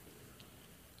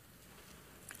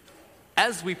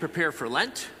As we prepare for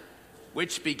Lent,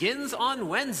 which begins on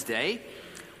Wednesday,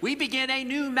 we begin a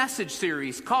new message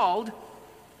series called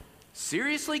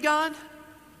Seriously, God?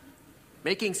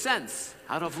 Making sense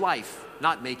out of life,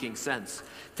 not making sense.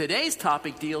 Today's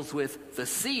topic deals with the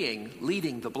seeing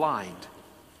leading the blind.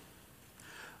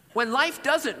 When life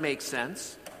doesn't make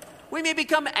sense, we may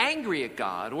become angry at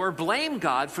God or blame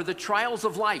God for the trials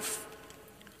of life.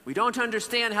 We don't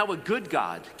understand how a good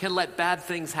God can let bad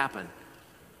things happen.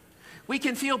 We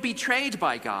can feel betrayed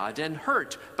by God and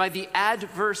hurt by the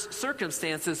adverse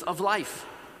circumstances of life.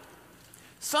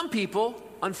 Some people,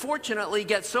 unfortunately,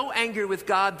 get so angry with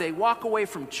God they walk away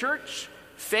from church,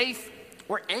 faith,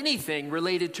 or anything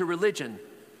related to religion.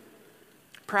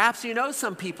 Perhaps you know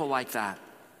some people like that.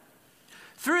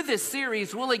 Through this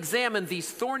series, we'll examine these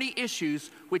thorny issues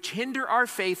which hinder our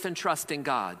faith and trust in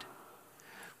God.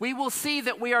 We will see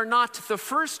that we are not the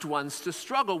first ones to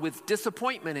struggle with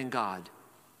disappointment in God.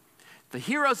 The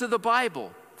heroes of the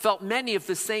Bible felt many of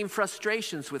the same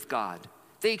frustrations with God.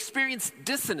 They experienced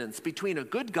dissonance between a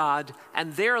good God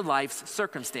and their life's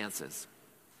circumstances.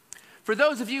 For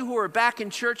those of you who are back in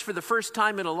church for the first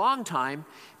time in a long time,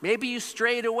 maybe you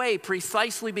strayed away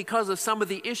precisely because of some of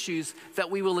the issues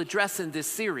that we will address in this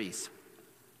series.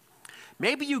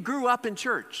 Maybe you grew up in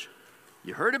church.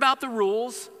 You heard about the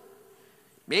rules.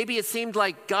 Maybe it seemed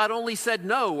like God only said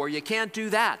no, or you can't do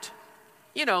that.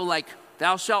 You know, like,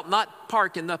 thou shalt not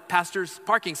park in the pastor's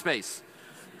parking space.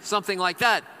 Something like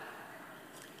that.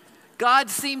 God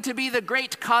seemed to be the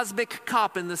great cosmic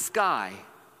cop in the sky.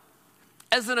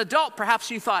 As an adult,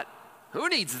 perhaps you thought, who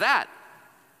needs that?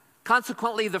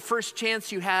 Consequently, the first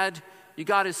chance you had, you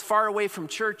got as far away from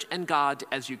church and God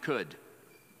as you could.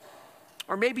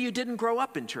 Or maybe you didn't grow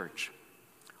up in church.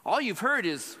 All you've heard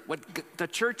is what the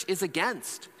church is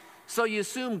against. So you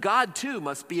assume God too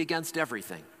must be against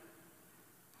everything.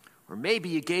 Or maybe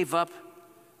you gave up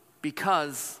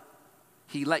because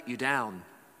he let you down.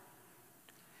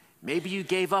 Maybe you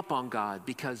gave up on God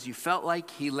because you felt like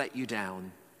he let you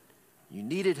down. You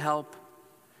needed help,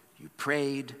 you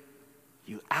prayed,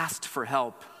 you asked for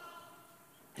help,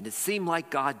 and it seemed like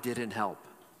God didn't help.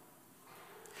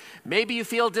 Maybe you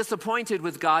feel disappointed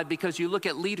with God because you look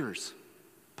at leaders,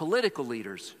 political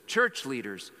leaders, church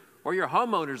leaders, or your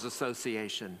homeowners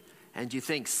association, and you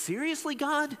think, seriously,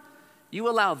 God? You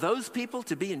allow those people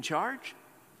to be in charge?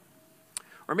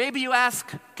 Or maybe you ask,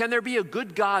 can there be a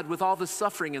good God with all the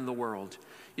suffering in the world?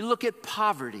 You look at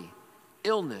poverty,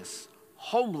 illness,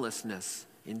 homelessness,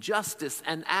 injustice,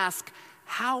 and ask,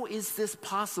 how is this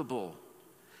possible?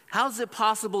 How is it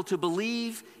possible to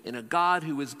believe in a God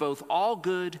who is both all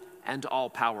good and all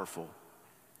powerful?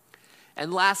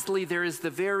 And lastly, there is the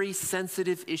very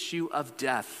sensitive issue of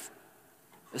death,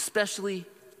 especially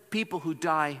people who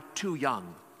die too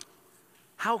young.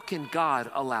 How can God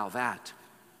allow that?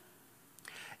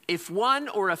 If one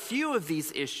or a few of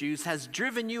these issues has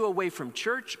driven you away from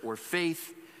church or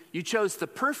faith, you chose the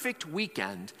perfect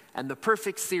weekend and the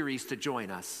perfect series to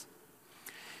join us.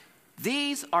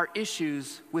 These are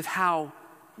issues with how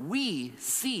we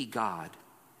see God,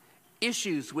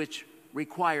 issues which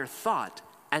require thought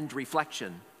and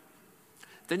reflection.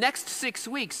 The next 6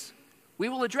 weeks, we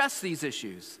will address these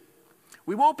issues.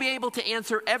 We won't be able to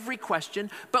answer every question,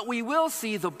 but we will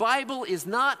see the Bible is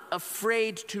not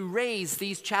afraid to raise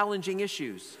these challenging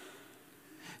issues.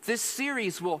 This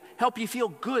series will help you feel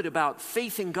good about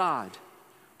faith in God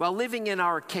while living in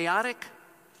our chaotic,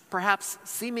 perhaps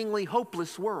seemingly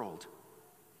hopeless world.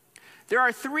 There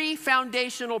are 3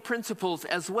 foundational principles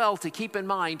as well to keep in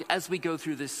mind as we go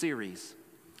through this series.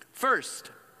 First,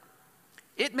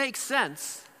 it makes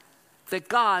sense that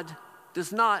God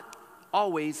does not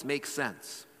always make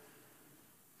sense.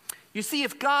 You see,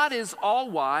 if God is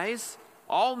all-wise,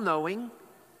 all-knowing,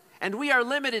 and we are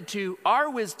limited to our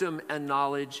wisdom and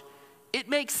knowledge, it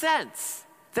makes sense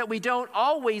that we don't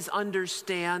always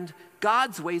understand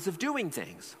God's ways of doing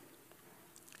things.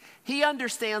 He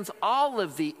understands all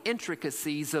of the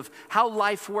intricacies of how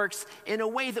life works in a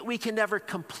way that we can never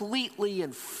completely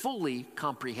and fully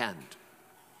comprehend.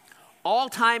 All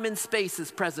time and space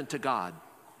is present to God.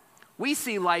 We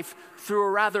see life through a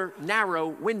rather narrow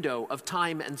window of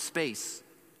time and space.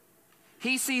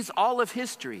 He sees all of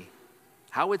history,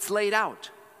 how it's laid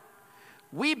out.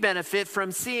 We benefit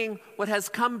from seeing what has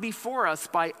come before us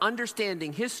by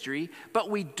understanding history,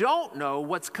 but we don't know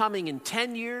what's coming in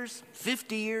 10 years,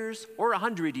 50 years, or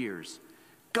 100 years.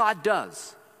 God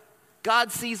does.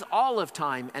 God sees all of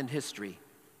time and history.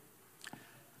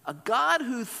 A God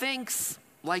who thinks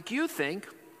like you think,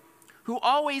 who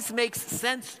always makes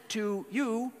sense to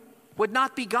you, would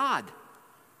not be God.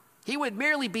 He would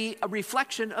merely be a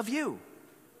reflection of you.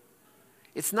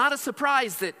 It's not a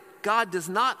surprise that God does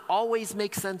not always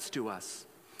make sense to us.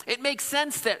 It makes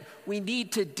sense that we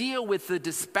need to deal with the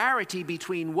disparity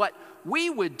between what we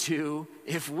would do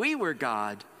if we were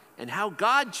God and how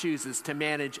God chooses to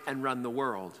manage and run the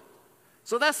world.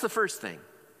 So that's the first thing.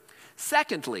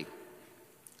 Secondly,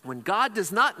 when God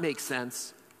does not make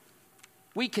sense,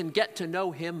 we can get to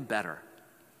know him better.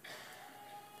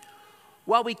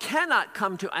 While we cannot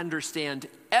come to understand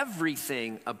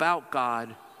everything about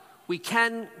God, we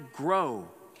can grow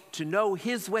to know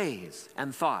his ways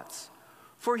and thoughts,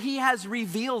 for he has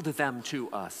revealed them to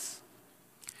us.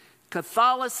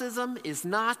 Catholicism is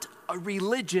not a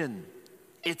religion.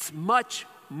 It's much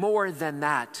more than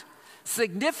that,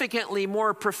 significantly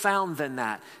more profound than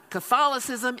that.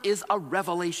 Catholicism is a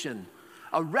revelation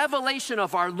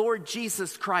of our Lord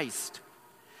Jesus Christ.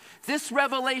 This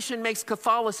revelation makes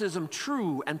Catholicism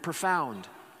true and profound.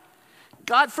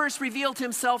 God first revealed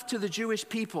himself to the Jewish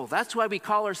people. That's why we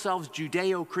call ourselves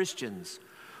Judeo-Christians.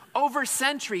 Over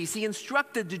centuries, he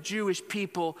instructed the Jewish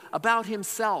people about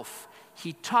himself.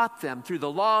 He taught them through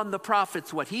the law and the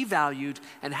prophets what he valued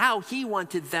and how he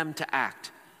wanted them to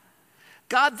act.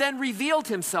 God then revealed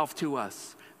himself to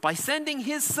us by sending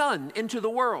his Son into the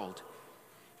world.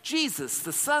 Jesus,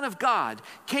 the Son of God,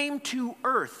 came to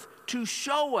earth to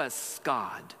show us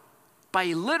God by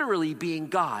literally being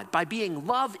God, by being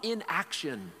love in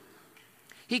action.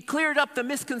 He cleared up the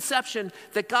misconception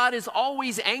that God is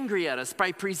always angry at us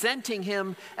by presenting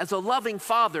him as a loving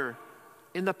father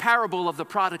in the parable of the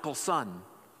prodigal son.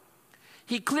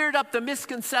 He cleared up the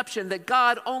misconception that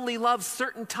God only loves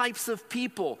certain types of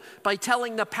people by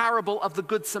telling the parable of the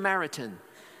Good Samaritan.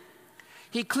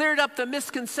 He cleared up the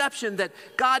misconception that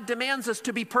God demands us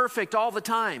to be perfect all the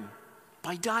time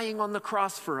by dying on the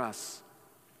cross for us.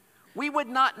 We would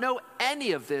not know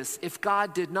any of this if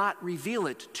God did not reveal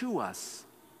it to us.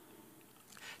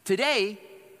 Today,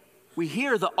 we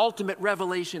hear the ultimate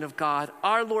revelation of God,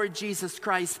 our Lord Jesus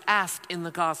Christ, asked in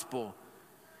the gospel,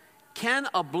 "Can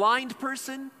a blind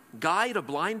person guide a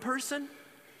blind person?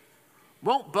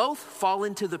 Won't both fall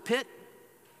into the pit?"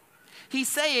 He's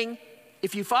saying,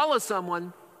 if you follow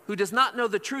someone who does not know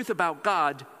the truth about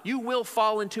God, you will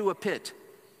fall into a pit,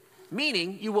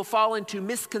 meaning you will fall into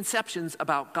misconceptions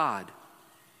about God.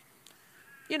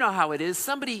 You know how it is.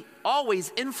 Somebody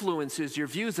always influences your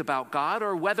views about God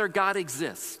or whether God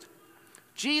exists.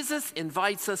 Jesus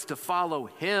invites us to follow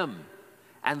him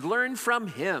and learn from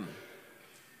him.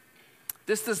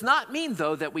 This does not mean,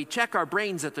 though, that we check our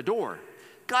brains at the door.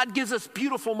 God gives us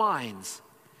beautiful minds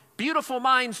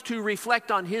to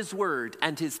reflect on his word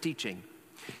and his teaching.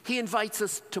 He invites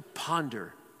us to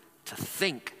ponder, to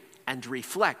think, and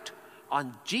reflect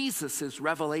on Jesus'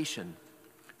 revelation,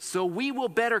 so we will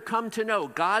better come to know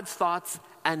God's thoughts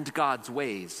and God's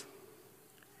ways.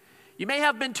 You may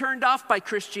have been turned off by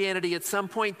Christianity at some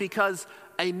point because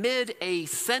amid a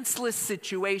senseless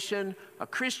situation, a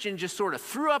Christian just sort of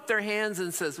threw up their hands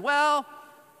and says, well,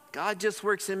 God just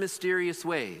works in mysterious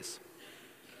ways.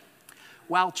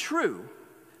 While true,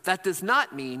 that does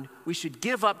not mean we should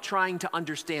give up trying to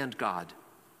understand God.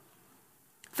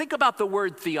 Think about the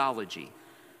word theology.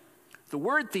 The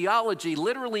word theology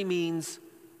literally means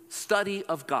study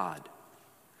of God.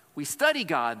 We study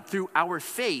God through our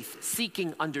faith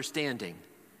seeking understanding.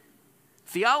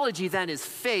 Theology then is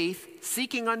faith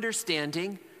seeking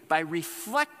understanding by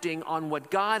reflecting on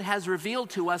what God has revealed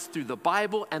to us through the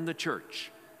Bible and the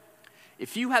church.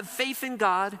 If you have faith in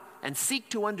God and seek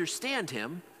to understand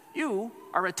him, you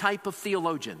are a type of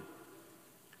theologian.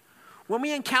 When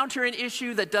we encounter an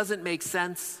issue that doesn't make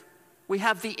sense, we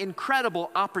have the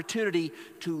incredible opportunity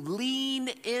to lean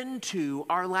into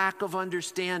our lack of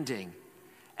understanding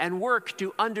and work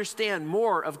to understand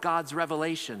more of God's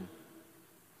revelation.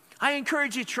 I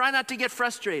encourage you, try not to get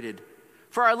frustrated,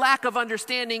 for our lack of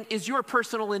understanding is your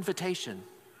personal invitation.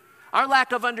 Our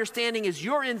lack of understanding is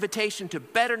your invitation to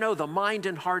better know the mind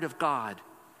and heart of God.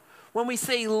 When we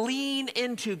say lean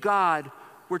into God,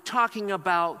 we're talking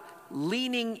about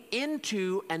leaning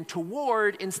into and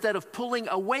toward instead of pulling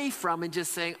away from and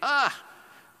just saying, I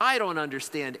don't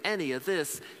understand any of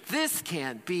this. This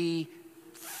can't be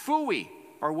phooey,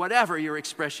 or whatever your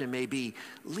expression may be.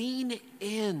 Lean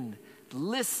in,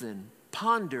 listen,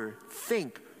 ponder,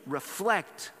 think,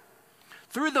 reflect.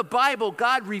 Through the Bible,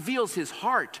 God reveals his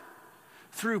heart.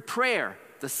 Through prayer,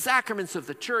 the sacraments of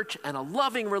the church, and a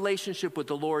loving relationship with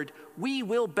the Lord, we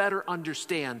will better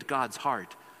understand God's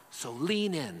heart. So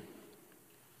lean in.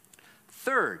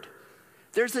 Third,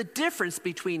 there's a difference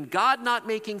between God not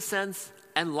making sense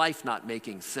and life not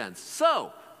making sense.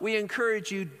 So we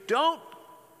encourage you, don't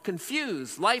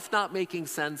confuse life not making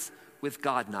sense with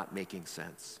God not making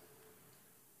sense.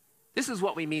 This is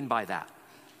what we mean by that.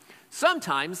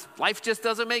 Sometimes life just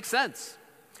doesn't make sense.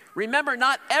 Remember,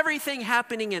 not everything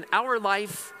happening in our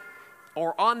life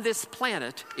or on this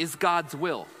planet is God's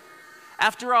will.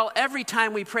 After all, every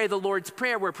time we pray the Lord's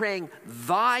Prayer, we're praying,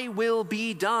 "Thy will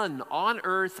be done on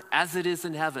earth as it is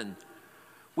in heaven."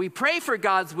 We pray for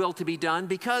God's will to be done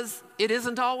because it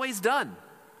isn't always done.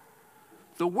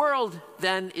 The world,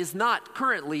 then, is not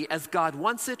currently as God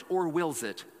wants it or wills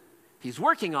it. He's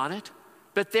working on it,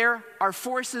 but there are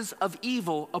forces of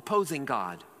evil opposing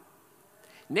God.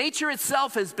 Nature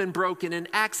itself has been broken and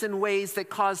acts in ways that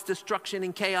cause destruction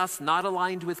and chaos not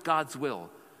aligned with God's will.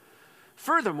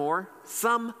 Furthermore,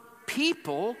 some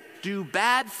people do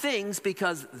bad things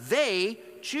because they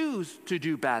choose to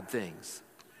do bad things.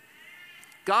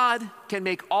 God can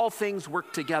make all things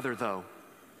work together, though.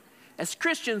 As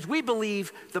Christians, we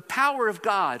believe the power of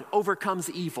God overcomes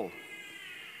evil.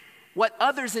 What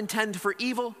others intend for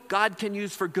evil, God can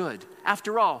use for good.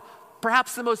 After all,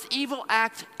 perhaps the most evil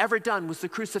act ever done was the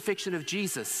crucifixion of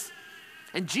Jesus.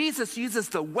 And Jesus uses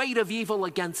the weight of evil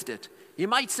against it. You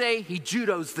might say he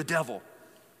judos the devil.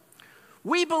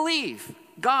 We believe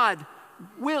God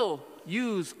will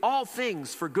use all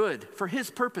things for good, for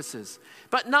his purposes.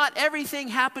 But not everything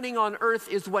happening on earth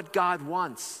is what God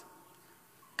wants.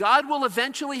 God will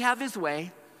eventually have his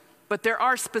way, but there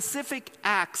are specific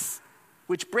acts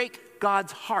which break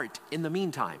God's heart in the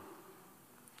meantime.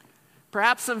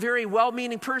 Perhaps some very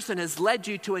well-meaning person has led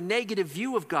you to a negative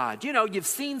view of God. You know, you've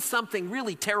seen something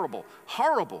really terrible,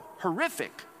 horrible,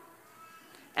 horrific.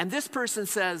 And this person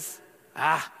says,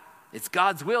 it's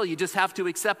God's will, you just have to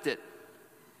accept it.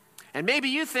 And maybe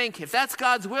you think, if that's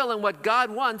God's will and what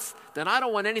God wants, then I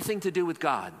don't want anything to do with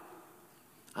God.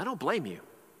 I don't blame you.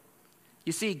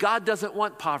 You see, God doesn't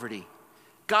want poverty.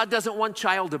 God doesn't want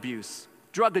child abuse,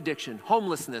 drug addiction,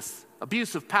 homelessness,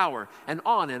 abuse of power, and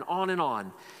on and on and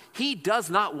on. He does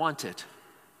not want it.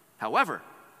 However,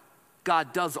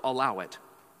 God does allow it.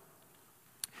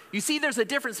 You see, there's a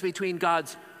difference between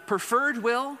God's preferred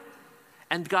will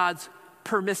and God's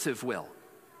permissive will.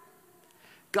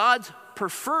 God's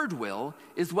preferred will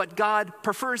is what God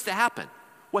prefers to happen,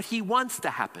 what he wants to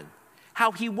happen,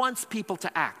 how he wants people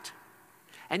to act.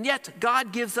 And yet,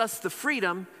 God gives us the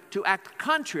freedom to act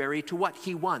contrary to what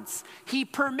he wants. He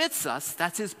permits us,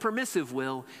 that's his permissive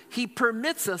will, he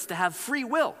permits us to have free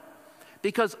will.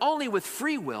 Because only with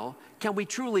free will can we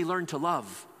truly learn to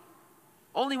love.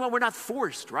 Only when we're not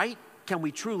forced, right, can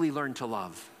we truly learn to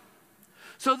love.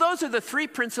 So those are the three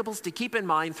principles to keep in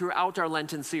mind throughout our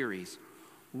Lenten series.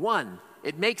 1,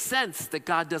 it makes sense that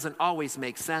God doesn't always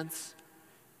make sense.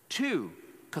 2,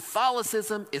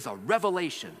 Catholicism is a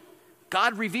revelation.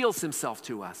 God reveals himself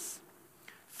to us.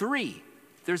 3,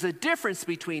 there's a difference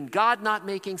between God not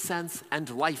making sense and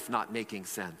life not making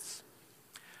sense.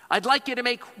 I'd like you to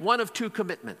make one of 2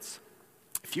 commitments.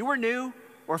 If you are new,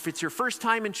 or if it's your first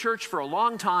time in church for a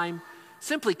long time,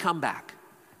 simply come back.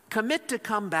 Commit to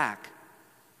come back.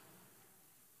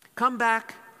 Come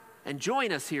back and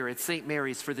join us here at St.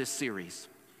 Mary's for this series.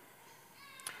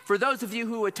 For those of you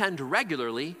who attend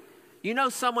regularly, you know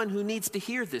someone who needs to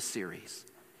hear this series.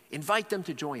 Invite them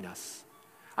to join us.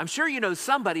 I'm sure you know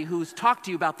somebody who's talked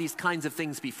to you about these kinds of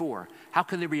things before. How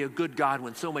can there be a good God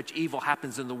when so much evil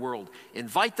happens in the world?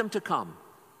 Invite them to come.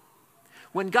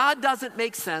 When God doesn't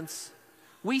make sense,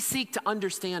 we seek to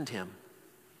understand him.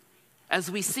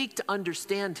 As we seek to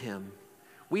understand him,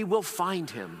 we will find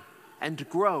him and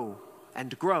grow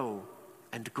and grow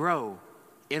and grow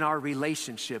in our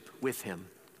relationship with him.